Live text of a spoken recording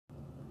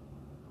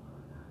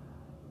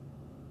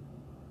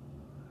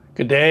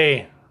Good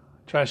day.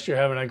 Trust you're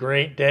having a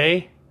great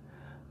day.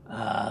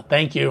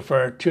 Thank you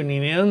for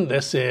tuning in.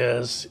 This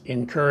is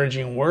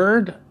Encouraging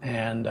Word,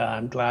 and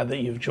I'm glad that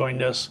you've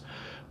joined us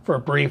for a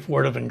brief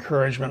word of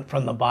encouragement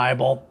from the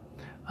Bible.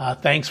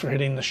 Thanks for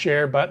hitting the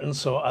share button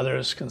so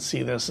others can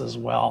see this as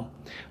well.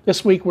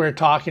 This week we're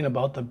talking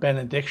about the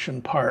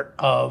benediction part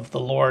of the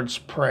Lord's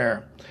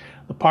Prayer,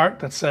 the part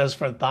that says,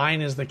 "For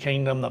thine is the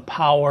kingdom, the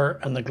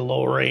power, and the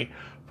glory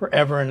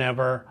forever and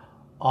ever.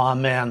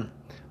 Amen."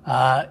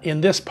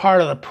 In this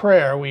part of the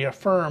prayer, we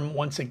affirm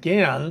once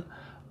again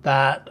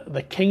that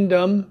the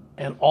kingdom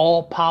and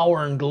all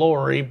power and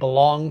glory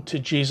belong to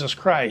Jesus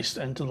Christ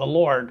and to the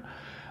Lord.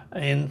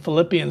 In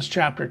Philippians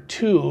chapter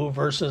 2,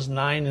 verses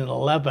 9 and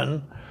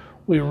 11,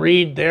 we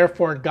read,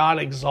 "Therefore God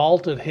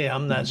exalted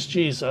him," that's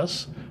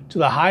Jesus, "to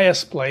the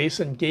highest place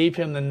and gave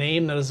him the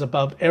name that is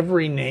above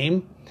every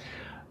name,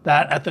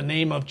 that at the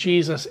name of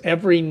Jesus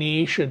every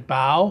knee should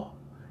bow,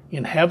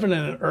 in heaven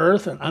and in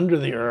earth and under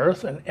the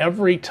earth, and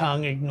every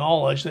tongue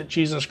acknowledge that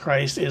Jesus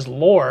Christ is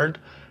Lord,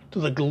 to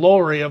the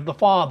glory of the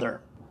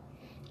Father."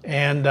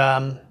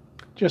 And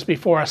just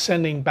before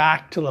ascending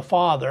back to the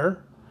Father,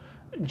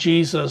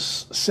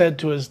 Jesus said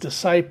to his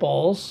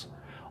disciples,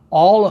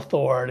 "All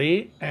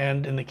authority,"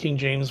 and in the King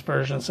James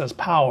Version it says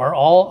power,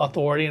 "all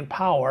authority and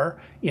power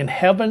in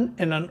heaven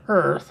and on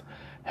earth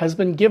has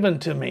been given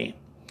to me."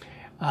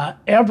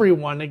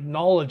 Everyone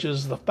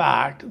acknowledges the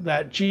fact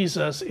that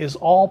Jesus is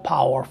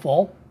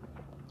all-powerful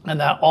and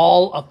that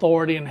all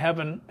authority in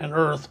heaven and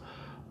earth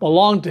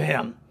belong to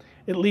him.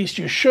 At least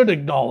you should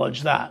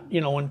acknowledge that.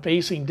 When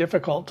facing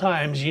difficult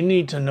times, you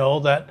need to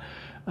know that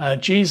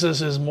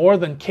Jesus is more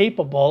than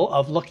capable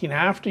of looking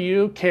after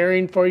you,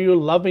 caring for you,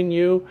 loving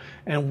you,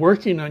 and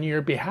working on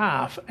your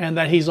behalf, and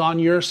that he's on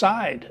your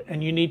side.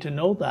 And you need to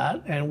know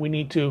that, and we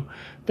need to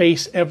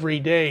face every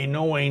day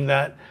knowing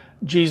that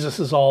Jesus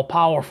is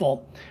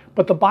all-powerful.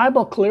 But the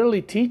Bible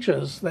clearly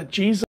teaches that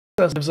Jesus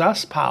gives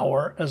us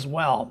power as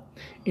well.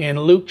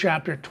 In Luke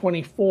chapter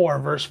 24,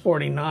 verse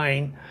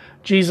 49,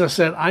 Jesus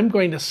said, "I'm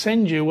going to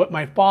send you what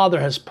my Father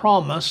has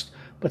promised,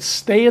 but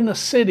stay in the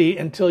city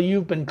until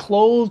you've been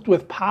clothed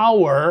with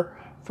power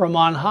from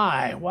on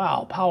high."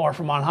 Wow, power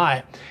from on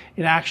high.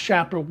 In Acts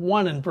chapter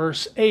 1 and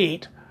verse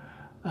 8,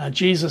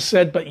 Jesus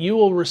said, "But you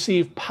will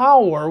receive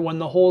power when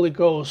the Holy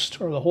Ghost,"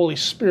 or the Holy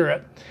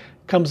Spirit,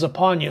 "comes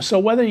upon you." So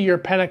whether you're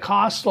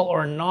Pentecostal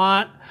or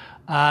not,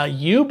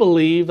 you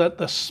believe that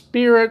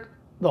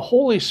the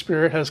Holy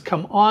Spirit has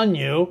come on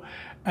you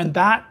and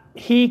that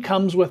he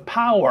comes with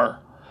power.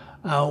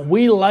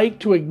 We like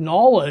to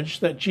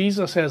acknowledge that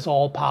Jesus has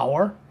all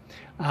power,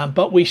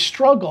 but we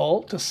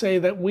struggle to say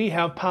that we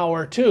have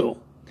power too.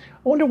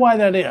 I wonder why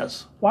that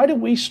is. Why do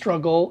we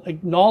struggle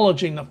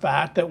acknowledging the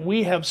fact that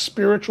we have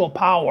spiritual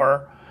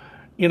power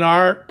in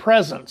our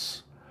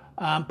presence?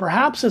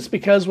 Perhaps it's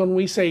because when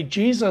we say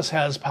Jesus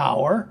has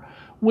power,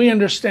 we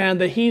understand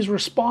that he's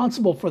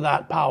responsible for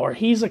that power.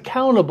 He's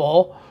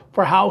accountable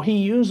for how he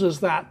uses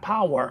that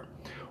power.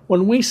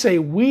 When we say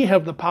we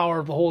have the power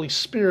of the Holy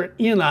Spirit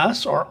in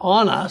us or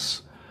on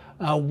us,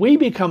 we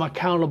become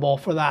accountable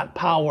for that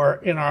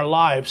power in our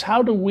lives.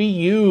 How do we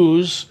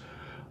use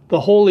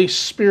the Holy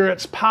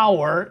Spirit's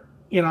power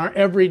in our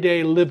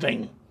everyday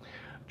living?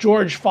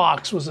 George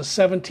Fox was a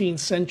 17th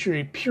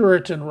century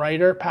Puritan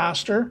writer,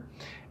 pastor,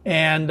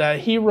 and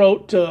he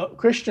wrote to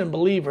Christian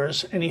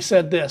believers, and he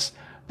said this,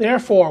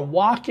 "Therefore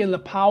walk in the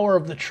power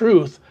of the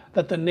truth,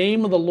 that the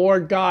name of the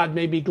Lord God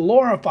may be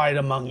glorified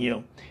among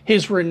you.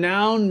 His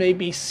renown may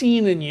be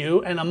seen in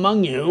you and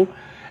among you,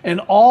 and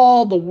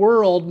all the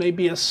world may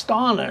be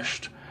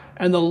astonished,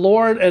 and the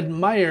Lord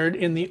admired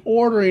in the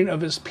ordering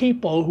of his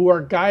people who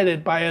are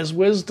guided by his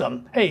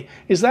wisdom." Hey,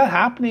 is that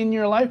happening in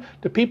your life?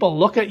 Do people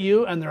look at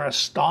you and they're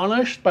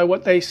astonished by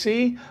what they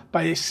see,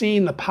 by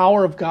seeing the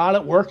power of God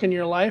at work in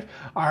your life?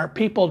 Are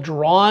people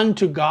drawn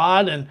to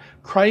God and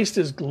Christ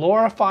is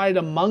glorified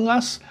among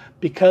us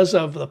because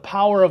of the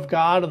power of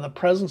God and the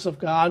presence of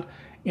God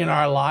in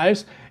our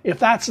lives? If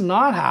that's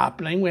not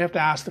happening, we have to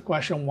ask the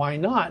question, why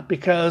not?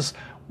 Because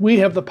we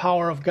have the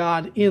power of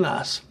God in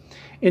us.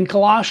 In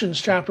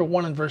Colossians chapter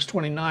 1 and verse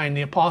 29,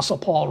 the Apostle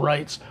Paul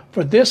writes,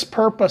 "For this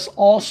purpose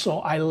also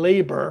I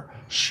labor,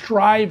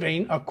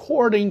 striving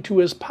according to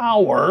his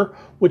power,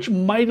 which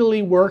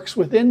mightily works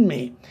within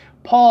me."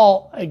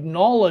 Paul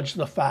acknowledged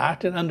the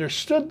fact and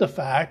understood the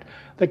fact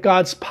that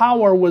God's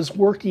power was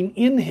working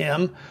in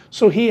him,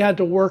 so he had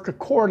to work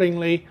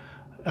according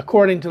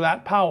to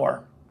that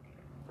power.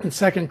 In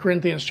 2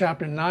 Corinthians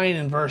chapter 9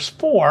 and verse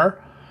 4,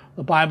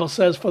 the Bible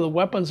says, "For the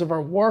weapons of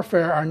our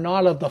warfare are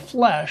not of the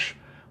flesh,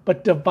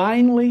 but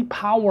divinely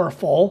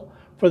powerful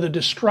for the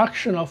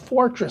destruction of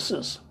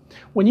fortresses."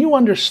 When you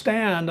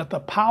understand that the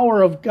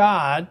power of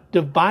God,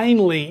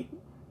 divinely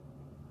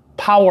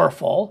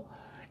powerful,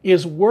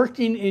 is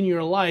working in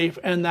your life,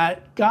 and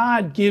that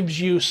God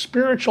gives you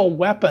spiritual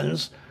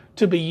weapons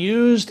to be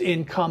used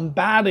in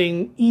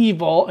combating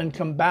evil and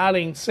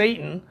combating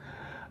Satan,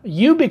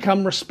 you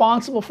become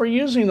responsible for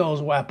using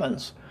those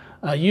weapons.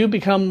 You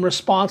become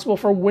responsible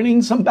for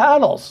winning some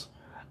battles.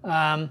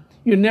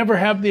 You never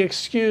have the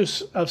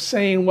excuse of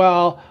saying,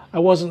 well, I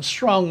wasn't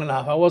strong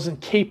enough, I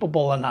wasn't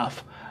capable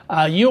enough.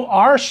 You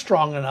are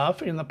strong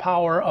enough in the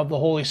power of the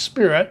Holy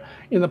Spirit,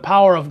 in the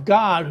power of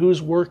God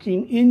who's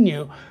working in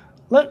you.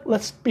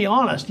 Let's be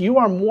honest, you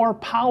are more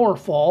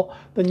powerful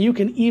than you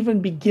can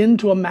even begin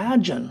to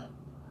imagine.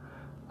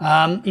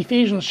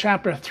 Ephesians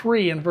chapter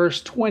 3 and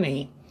verse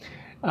 20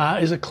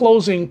 is a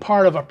closing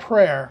part of a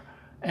prayer,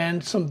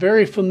 and some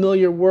very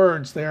familiar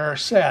words there are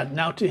said.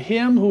 Now to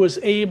him who is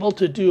able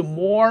to do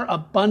more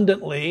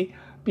abundantly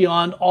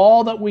beyond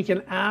all that we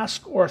can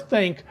ask or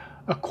think,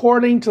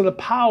 according to the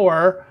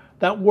power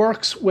that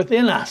works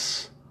within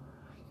us.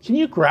 Can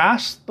you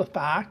grasp the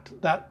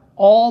fact that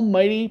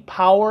almighty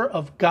power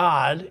of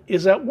God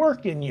is at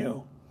work in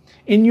you,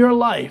 in your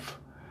life?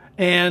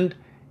 And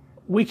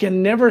we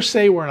can never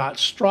say we're not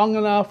strong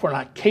enough, we're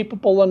not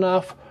capable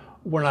enough,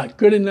 we're not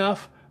good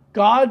enough.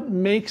 God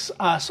makes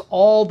us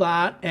all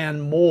that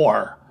and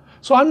more.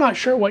 So I'm not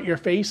sure what you're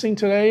facing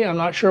today. I'm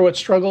not sure what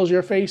struggles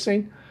you're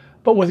facing.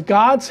 But with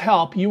God's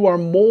help, you are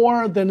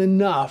more than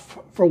enough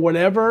for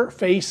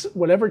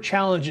whatever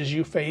challenges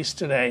you face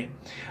today.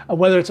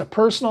 Whether it's a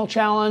personal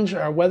challenge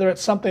or whether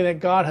it's something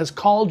that God has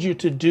called you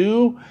to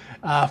do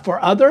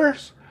for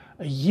others,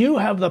 you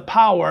have the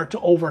power to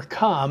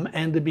overcome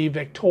and to be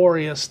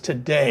victorious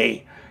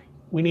today.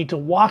 We need to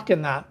walk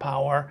in that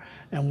power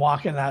and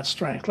walk in that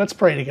strength. Let's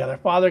pray together.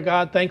 Father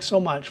God, thanks so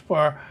much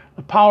for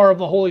the power of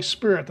the Holy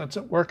Spirit that's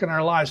at work in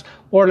our lives.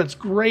 Lord, it's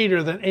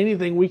greater than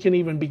anything we can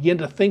even begin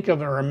to think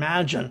of or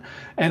imagine.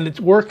 And it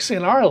works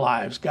in our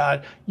lives,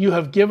 God. You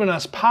have given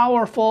us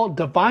powerful,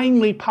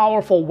 divinely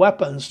powerful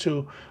weapons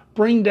to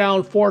bring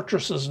down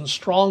fortresses and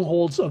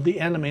strongholds of the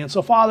enemy. And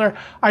so, Father,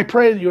 I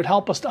pray that you would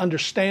help us to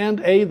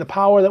understand, A, the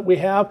power that we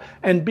have,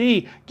 and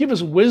B, give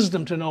us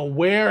wisdom to know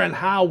where and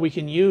how we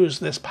can use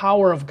this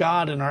power of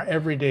God in our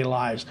everyday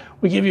lives.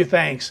 We give you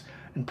thanks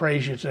and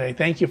praise you today.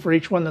 Thank you for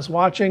each one that's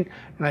watching,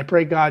 and I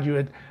pray, God, you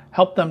would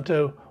help them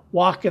to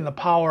walk in the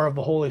power of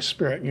the Holy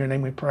Spirit. In your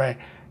name we pray.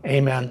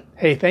 Amen.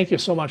 Hey, thank you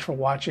so much for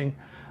watching.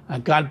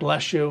 God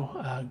bless you.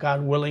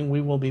 God willing,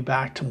 we will be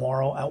back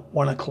tomorrow at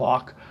 1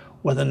 o'clock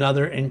with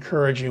another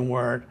encouraging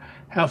word.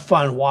 Have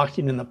fun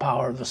walking in the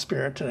power of the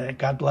Spirit today.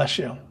 God bless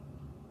you.